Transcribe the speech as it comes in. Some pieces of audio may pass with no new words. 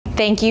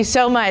Thank you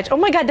so much. Oh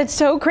my God, that's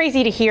so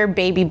crazy to hear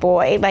baby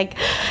boy. Like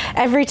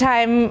every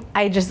time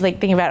I just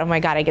like think about it, oh my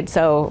God,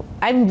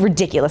 I'm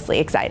ridiculously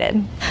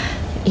excited.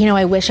 You know,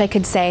 I wish I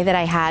could say that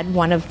I had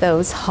one of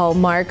those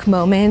hallmark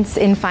moments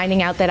in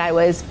finding out that I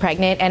was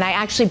pregnant, and I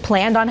actually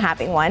planned on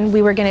having one.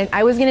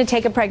 I was gonna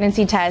take a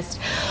pregnancy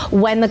test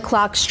when the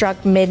clock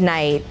struck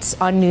midnight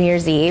on New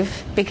Year's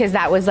Eve, because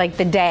that was like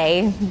the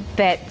day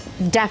that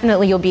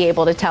definitely you'll be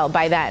able to tell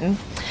by then.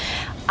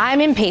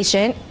 I'm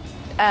impatient,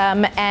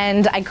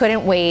 and I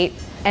couldn't wait.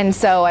 And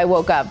so I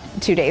woke up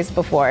 2 days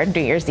before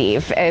New Year's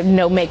Eve,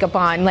 no makeup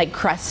on, like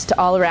crust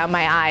all around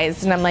my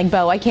eyes. And I'm like,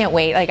 Beau, I can't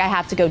wait. Like, I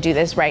have to go do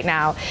this right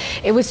now.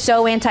 It was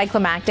so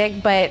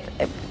anticlimactic, but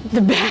the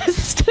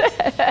best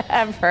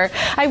ever.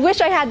 I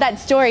wish I had that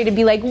story to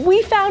be like,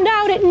 we found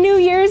out at New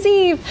Year's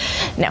Eve.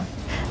 No,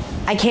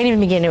 I can't even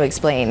begin to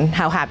explain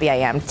how happy I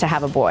am to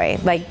have a boy.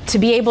 Like, to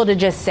be able to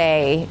just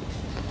say,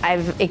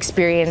 I've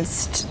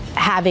experienced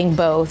having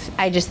both,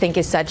 I just think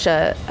is such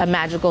a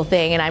magical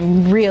thing, and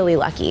I'm really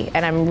lucky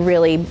and I'm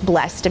really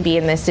blessed to be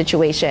in this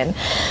situation.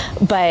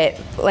 But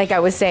like I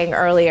was saying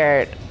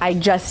earlier, I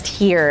just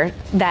hear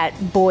that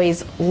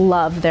boys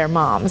love their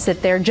moms,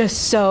 that they're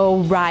just so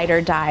ride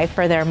or die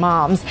for their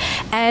moms.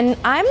 And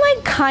I'm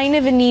like kind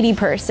of a needy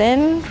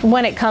person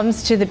when it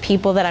comes to the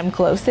people that I'm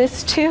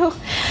closest to.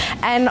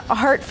 And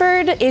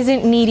Hartford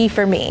isn't needy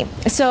for me.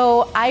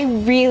 So I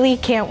really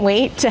can't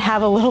wait to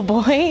have a little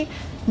boy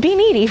be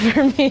needy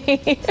for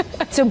me.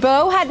 So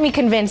Beau had me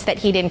convinced that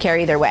he didn't care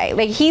either way.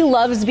 Like, he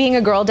loves being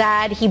a girl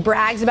dad. He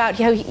brags about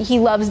how he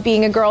loves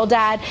being a girl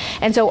dad.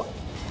 And so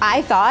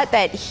I thought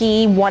that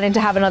he wanted to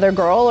have another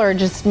girl, or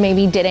just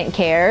maybe didn't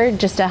care,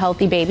 just a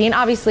healthy baby. And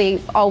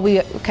obviously all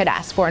we could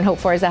ask for and hope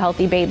for is a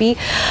healthy baby.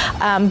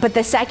 But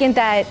the second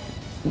that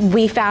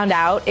we found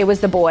out it was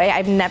the boy,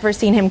 I've never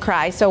seen him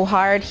cry so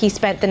hard. He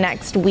spent the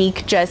next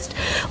week just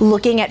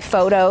looking at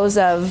photos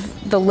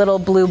of the little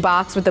blue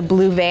box with the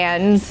blue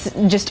vans,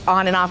 just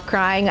on and off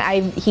crying.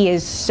 He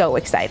is so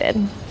excited.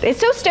 It's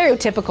so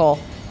stereotypical,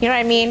 you know what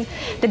I mean?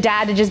 The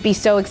dad to just be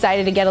so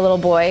excited to get a little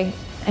boy.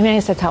 I mean, I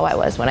guess that's how I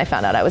was when I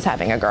found out I was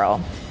having a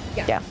girl.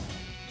 Yeah.